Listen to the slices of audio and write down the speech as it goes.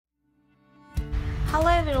Hello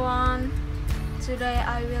everyone! Today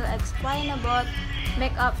I will explain about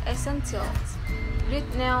makeup essentials, great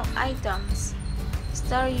nail items.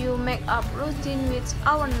 Start your makeup routine with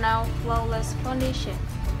our now flawless foundation.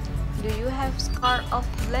 Do you have scars of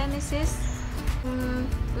blemishes?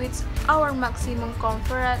 With our maximum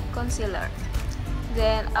comfort concealer.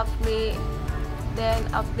 Then apply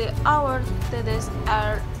our today's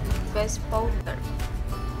air face powder.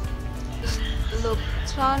 Look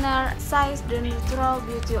toner, size the natural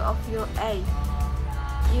beauty of your eye.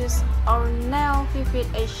 Use our now vivid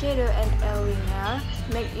eyeshadow and eyeliner.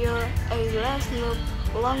 Make your eyelash look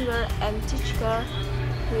longer and thicker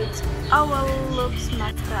with our Looks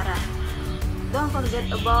mascara. Don't forget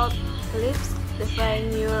about lips.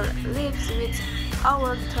 Define your lips with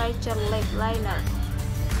our Treasure lip liner.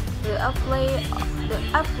 The applying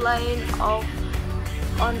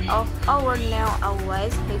of our nail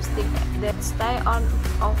always lipstick that stay on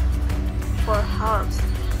off for hours.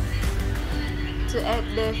 To add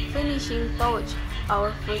the finishing touch,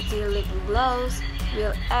 our fruity lip gloss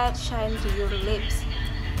will add shine to your lips.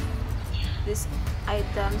 These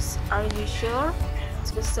items are you sure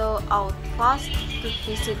to sell out fast? To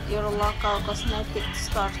visit your local cosmetic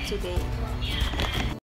store today.